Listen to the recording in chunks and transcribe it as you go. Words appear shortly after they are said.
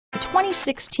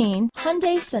2016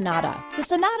 Hyundai Sonata. The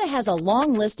Sonata has a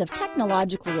long list of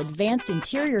technologically advanced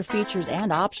interior features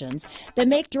and options that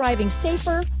make driving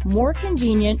safer, more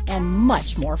convenient, and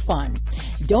much more fun.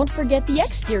 Don't forget the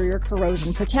exterior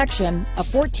corrosion protection, a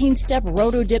 14-step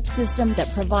roto-dip system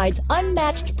that provides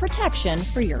unmatched protection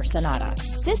for your Sonata.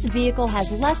 This vehicle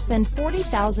has less than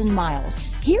 40,000 miles.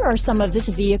 Here are some of this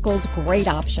vehicle's great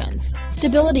options: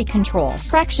 stability control,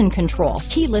 traction control,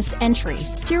 keyless entry,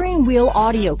 steering wheel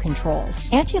audio controls,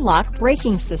 anti-lock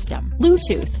braking system,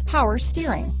 Bluetooth, power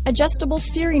steering, adjustable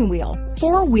steering wheel,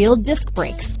 four-wheel disc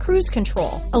brakes, cruise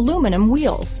control, aluminum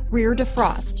wheels, rear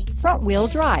defrost, front-wheel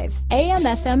drive,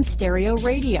 AM/FM stereo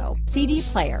radio, CD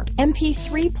player,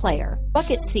 MP3 player,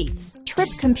 bucket seats, trip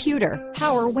computer,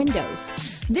 power windows.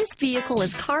 This vehicle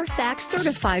is Carfax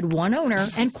certified one owner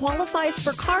and qualifies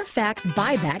for Carfax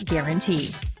buyback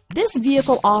guarantee. This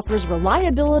vehicle offers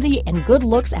reliability and good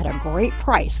looks at a great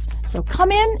price. So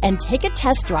come in and take a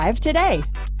test drive today.